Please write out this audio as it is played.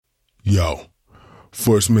Yo,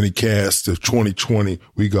 first minicast of 2020,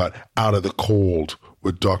 we got Out of the Cold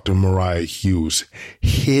with Dr. Mariah Hughes.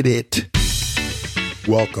 Hit it.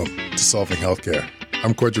 Welcome to Solving Healthcare.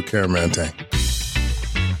 I'm Cordial Care Mantang.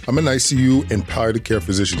 I'm an ICU and palliative care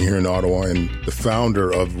physician here in Ottawa and the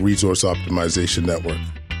founder of Resource Optimization Network.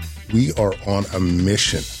 We are on a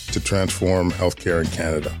mission to transform healthcare in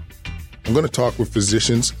Canada. I'm going to talk with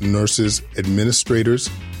physicians, nurses, administrators,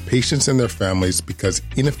 patients and their families because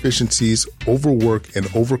inefficiencies, overwork, and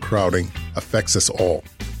overcrowding affects us all.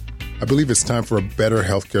 I believe it's time for a better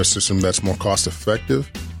healthcare system that's more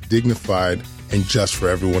cost-effective, dignified, and just for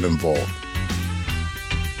everyone involved.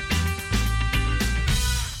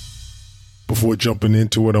 Before jumping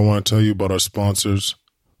into it, I want to tell you about our sponsors.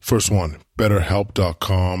 First one,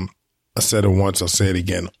 BetterHelp.com. I said it once, I'll say it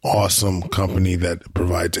again. Awesome company that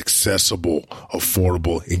provides accessible,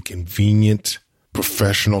 affordable, and convenient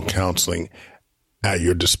professional counseling at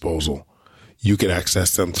your disposal. You can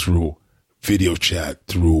access them through video chat,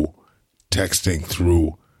 through texting,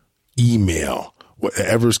 through email,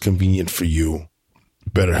 whatever is convenient for you.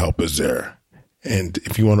 BetterHelp is there. And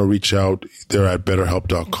if you want to reach out, they're at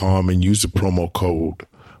betterhelp.com and use the promo code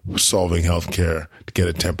Solving Healthcare to get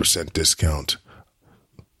a 10% discount.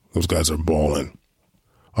 Those guys are balling.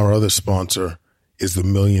 Our other sponsor is the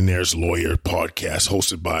Millionaire's Lawyer podcast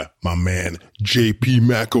hosted by my man, JP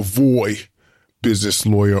McAvoy, business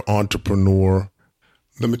lawyer, entrepreneur.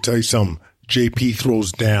 Let me tell you something. JP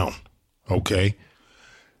throws down, okay?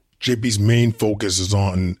 JP's main focus is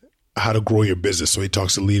on how to grow your business. So he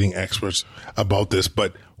talks to leading experts about this.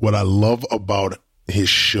 But what I love about his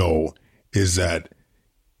show is that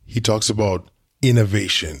he talks about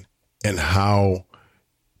innovation and how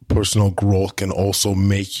personal growth can also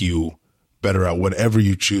make you better at whatever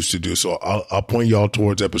you choose to do. So I'll point y'all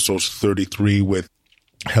towards episode 33 with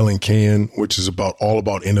Helen Kahan, which is all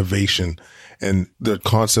about innovation and the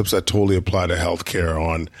concepts that totally apply to healthcare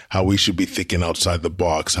on how we should be thinking outside the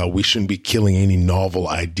box, how we shouldn't be killing any novel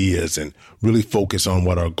ideas and really focus on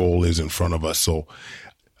what our goal is in front of us. So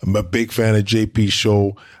I'm a big fan of JP's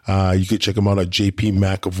show. You can check him out at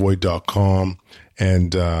jpmcavoy.com.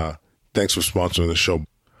 And thanks for sponsoring the show.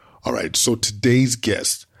 All right, so today's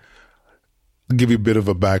guest, I'll give you a bit of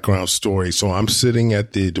a background story. So I'm sitting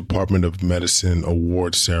at the Department of Medicine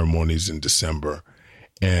award ceremonies in December,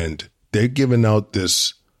 and they're giving out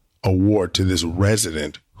this award to this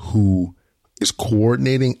resident who is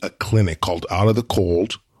coordinating a clinic called Out of the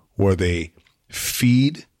Cold, where they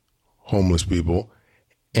feed homeless people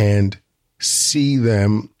and see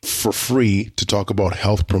them for free to talk about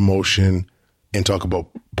health promotion and talk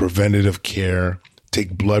about preventative care,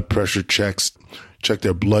 take blood pressure checks, check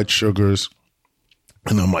their blood sugars.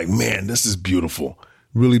 And I'm like, man, this is beautiful.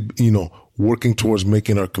 Really, working towards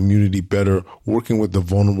making our community better, working with the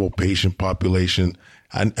vulnerable patient population.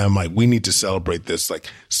 And I'm like, we need to celebrate this, like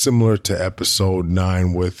similar to episode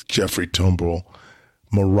 9 with Jeffrey Tumbrell.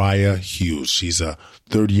 Mariah Hughes, she's a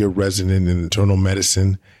third-year resident in internal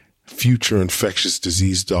medicine, future infectious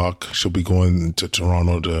disease doc. She'll be going to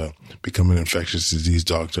Toronto to become an infectious disease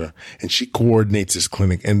doctor. And she coordinates this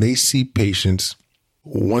clinic, and they see patients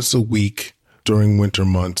once a week during winter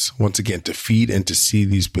months, once again, to feed and to see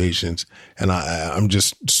these patients. And I'm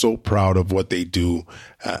just so proud of what they do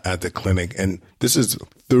at the clinic. And this is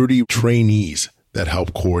 30 trainees that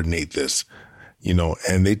help coordinate this,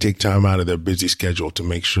 and they take time out of their busy schedule to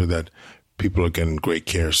make sure that people are getting great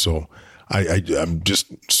care. So I'm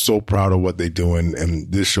just so proud of what they do,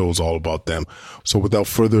 and this show is all about them. So without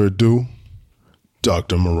further ado,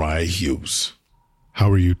 Dr. Mariah Hughes,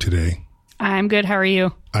 how are you today? I'm good. How are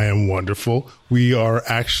you? I am wonderful. We are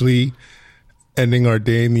actually ending our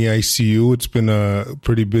day in the ICU. It's been a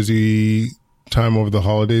pretty busy time over the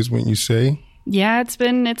holidays, wouldn't you say? Yeah, it's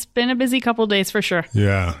been a busy couple of days for sure.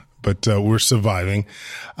 Yeah, but we're surviving.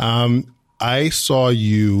 I saw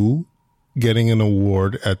you getting an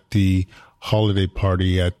award at the holiday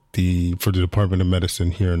party for the Department of Medicine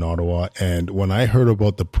here in Ottawa. And when I heard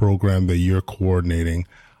about the program that you're coordinating,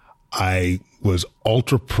 I was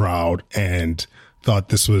ultra proud and thought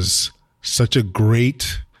this was such a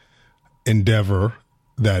great endeavor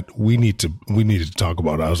that we needed to talk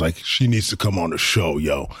about it. I was like, she needs to come on the show,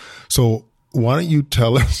 yo. So why don't you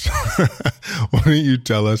tell us a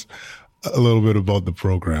little bit about the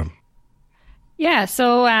program? Yeah.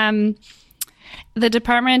 So, the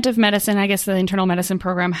Department of Medicine, I guess the internal medicine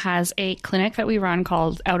program, has a clinic that we run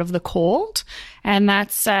called Out of the Cold. And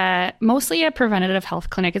that's mostly a preventative health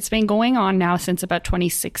clinic. It's been going on now since about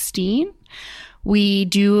 2016. We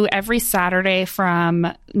do every Saturday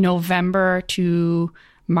from November to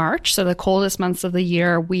March. So the coldest months of the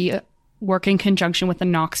year, we work in conjunction with the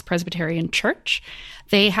Knox Presbyterian Church.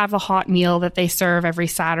 They have a hot meal that they serve every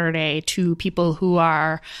Saturday to people who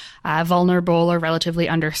are vulnerable or relatively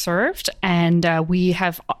underserved. And we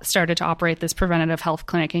have started to operate this preventative health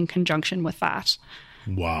clinic in conjunction with that.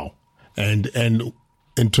 Wow. And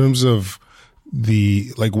in terms of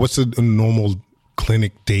what's a normal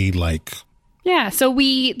clinic day like? Yeah, so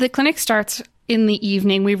the clinic starts in the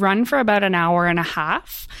evening. We run for about an hour and a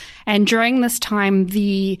half. And during this time,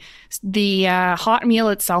 the hot meal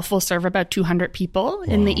itself will serve about 200 people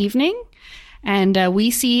in the evening. And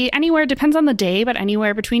we see anywhere, depends on the day, but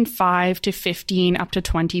anywhere between 5 to 15 up to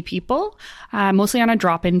 20 people, mostly on a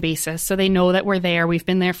drop-in basis. So they know that we're there. We've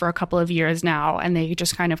been there for a couple of years now, and they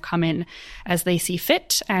just kind of come in as they see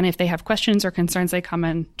fit. And if they have questions or concerns, they come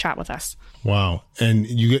and chat with us. Wow. And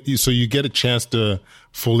you get a chance to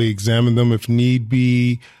fully examine them if need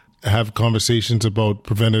be, have conversations about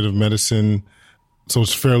preventative medicine. So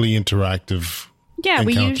it's fairly interactive. Yeah, encounter.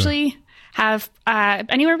 We usually have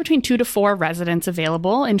anywhere between 2 to 4 residents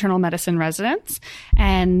available, internal medicine residents.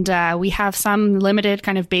 And we have some limited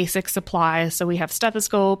kind of basic supplies. So we have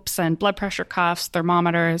stethoscopes and blood pressure cuffs,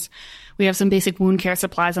 thermometers. We have some basic wound care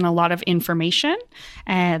supplies and a lot of information.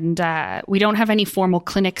 And we don't have any formal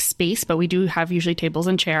clinic space, but we do have usually tables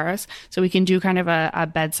and chairs. So we can do kind of a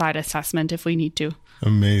bedside assessment if we need to.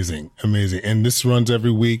 Amazing. And this runs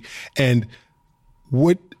every week. And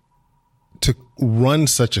to run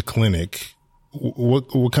such a clinic,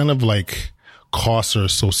 what kind of costs are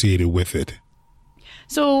associated with it?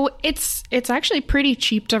 So it's actually pretty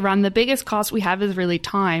cheap to run. The biggest cost we have is really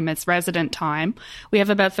time. It's resident time. We have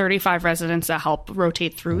about 35 residents that help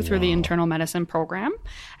rotate through the internal medicine program.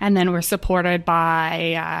 And then we're supported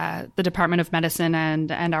by the Department of Medicine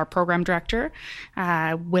and our program director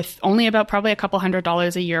with only about probably a couple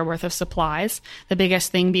 $100 a year worth of supplies. The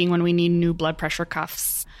biggest thing being when we need new blood pressure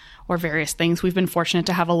cuffs or various things. We've been fortunate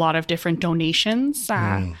to have a lot of different donations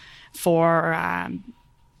for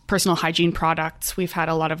personal hygiene products. We've had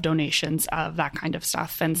a lot of donations of that kind of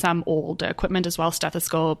stuff and some old equipment as well.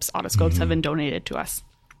 Stethoscopes, otoscopes have been donated to us.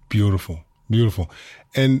 Beautiful.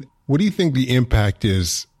 And what do you think the impact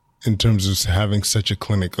is in terms of having such a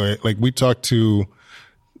clinic? Like we talked to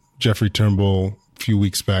Jeffrey Turnbull a few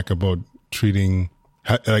weeks back about treating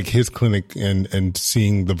his clinic and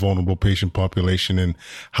seeing the vulnerable patient population and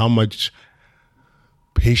how much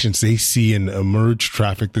patients they see and emerge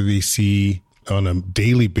traffic that they see on a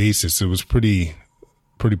daily basis. It was pretty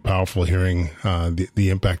powerful hearing the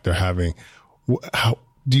impact they're having. How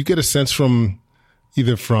do you get a sense from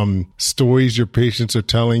either from stories your patients are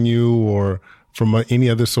telling you or from any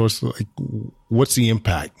other source? What's the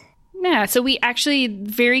impact? Yeah, so we actually,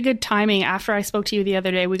 very good timing. After I spoke to you the other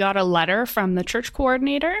day, we got a letter from the church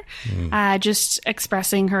coordinator just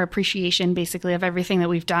expressing her appreciation basically of everything that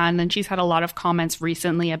we've done. And she's had a lot of comments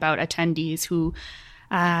recently about attendees who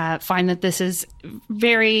find that this is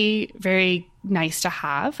very, very nice to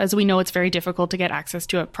have. As we know, it's very difficult to get access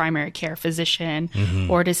to a primary care physician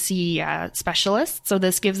or to see specialists. So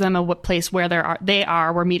this gives them a place where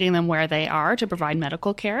we're meeting them where they are to provide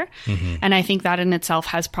medical care. And I think that in itself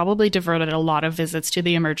has probably diverted a lot of visits to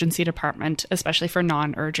the emergency department, especially for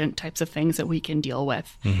non-urgent types of things that we can deal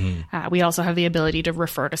with. We also have the ability to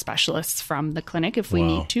refer to specialists from the clinic if we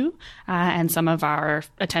need to. And some of our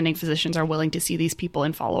attending physicians are willing to see these people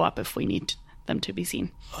and follow up if we need them to be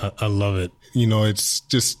seen. I love it. It's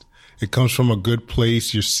just, it comes from a good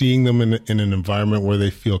place. You're seeing them in an environment where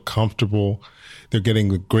they feel comfortable. They're getting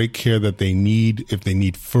the great care that they need. If they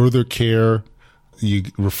need further care, you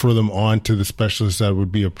refer them on to the specialist that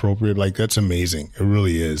would be appropriate. That's amazing. It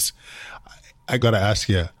really is. I got to ask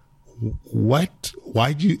you, why'd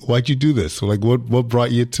you do this? So what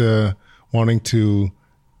brought you to wanting to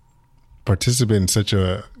participate in such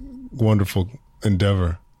a wonderful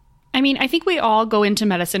endeavor? I mean, I think we all go into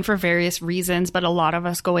medicine for various reasons, but a lot of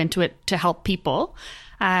us go into it to help people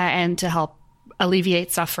and to help alleviate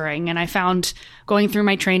suffering. And I found going through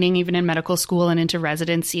my training, even in medical school and into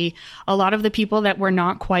residency, a lot of the people that were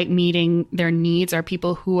not quite meeting their needs are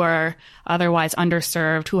people who are otherwise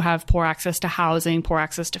underserved, who have poor access to housing, poor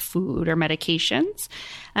access to food or medications.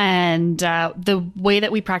 And the way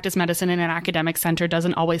that we practice medicine in an academic center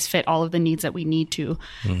doesn't always fit all of the needs that we need to.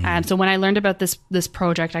 And so when I learned about this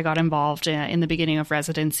project, I got involved in the beginning of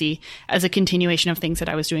residency as a continuation of things that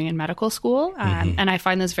I was doing in medical school. And I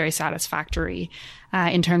find this very satisfactory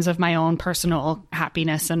in terms of my own personal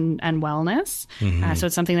happiness and wellness. So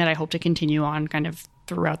it's something that I hope to continue on kind of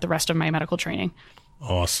throughout the rest of my medical training.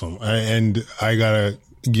 Awesome. And I got to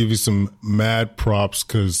give you some mad props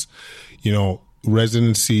because,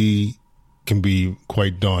 residency can be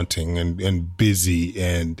quite daunting and busy,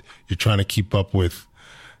 and you're trying to keep up with,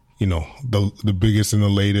 the biggest and the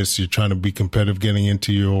latest. You're trying to be competitive getting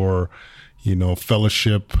into your,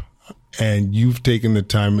 fellowship. And you've taken the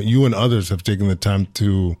time, you and others have taken the time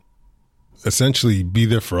to essentially be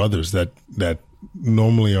there for others that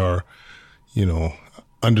normally are,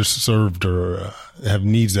 underserved or have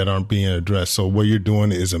needs that aren't being addressed. So what you're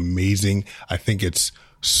doing is amazing. I think it's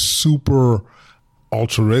super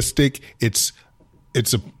altruistic. It's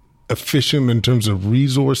efficient in terms of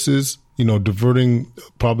resources, diverting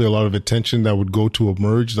probably a lot of attention that would go to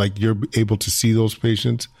Emerge. Like, you're able to see those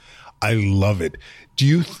patients. I love it. Do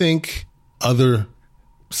you think other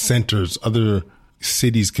centers, other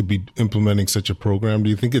cities could be implementing such a program? Do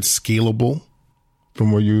you think it's scalable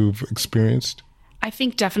from what you've experienced? I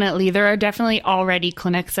think definitely. There are definitely already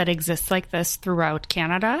clinics that exist like this throughout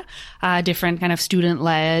Canada, different kind of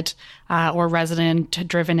student-led or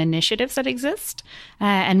resident-driven initiatives that exist.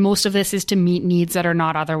 And most of this is to meet needs that are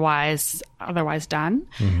not otherwise done.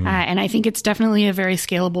 Mm-hmm. And I think it's definitely a very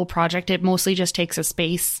scalable project. It mostly just takes a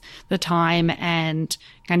space, the time, and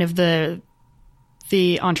kind of the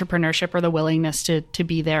entrepreneurship or the willingness to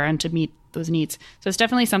be there and to meet those needs. So it's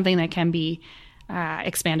definitely something that can be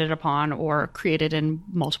expanded upon or created in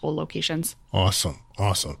multiple locations. Awesome.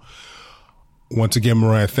 Once again,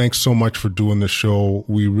 Mariah, thanks so much for doing the show.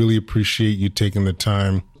 We really appreciate you taking the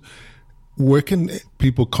time. Where can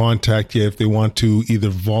people contact you if they want to either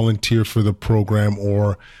volunteer for the program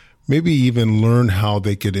or maybe even learn how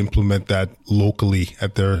they could implement that locally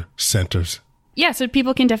at their centers? Yeah, so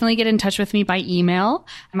people can definitely get in touch with me by email.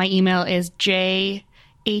 My email is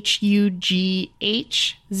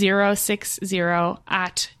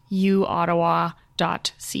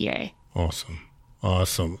jhugh060@uottawa.ca.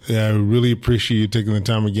 Awesome. Yeah, I really appreciate you taking the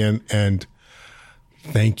time again, and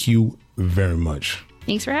thank you very much.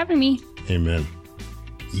 Thanks for having me. Amen.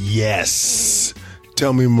 Yes.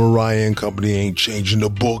 Tell me Mariah and Company ain't changing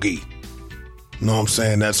the boogie. Know what I'm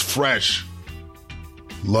saying? That's fresh.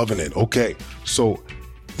 Loving it. Okay. So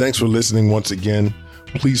thanks for listening once again.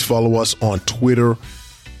 Please follow us on Twitter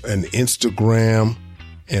and Instagram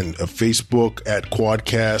and Facebook at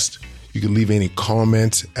Quadcast. You can leave any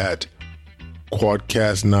comments at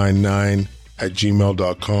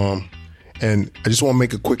quadcast99@gmail.com. And I just want to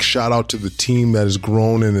make a quick shout out to the team that has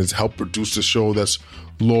grown and has helped produce the show. That's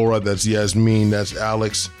Laura, that's Yasmin, that's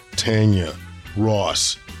Alex, Tanya,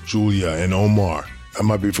 Ross, Julia, and Omar. I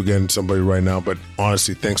might be forgetting somebody right now, but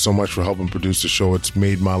honestly, thanks so much for helping produce the show. It's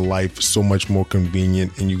made my life so much more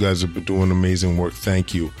convenient, and you guys have been doing amazing work.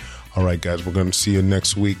 Thank you. All right, guys, we're going to see you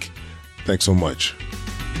next week. Thanks so much.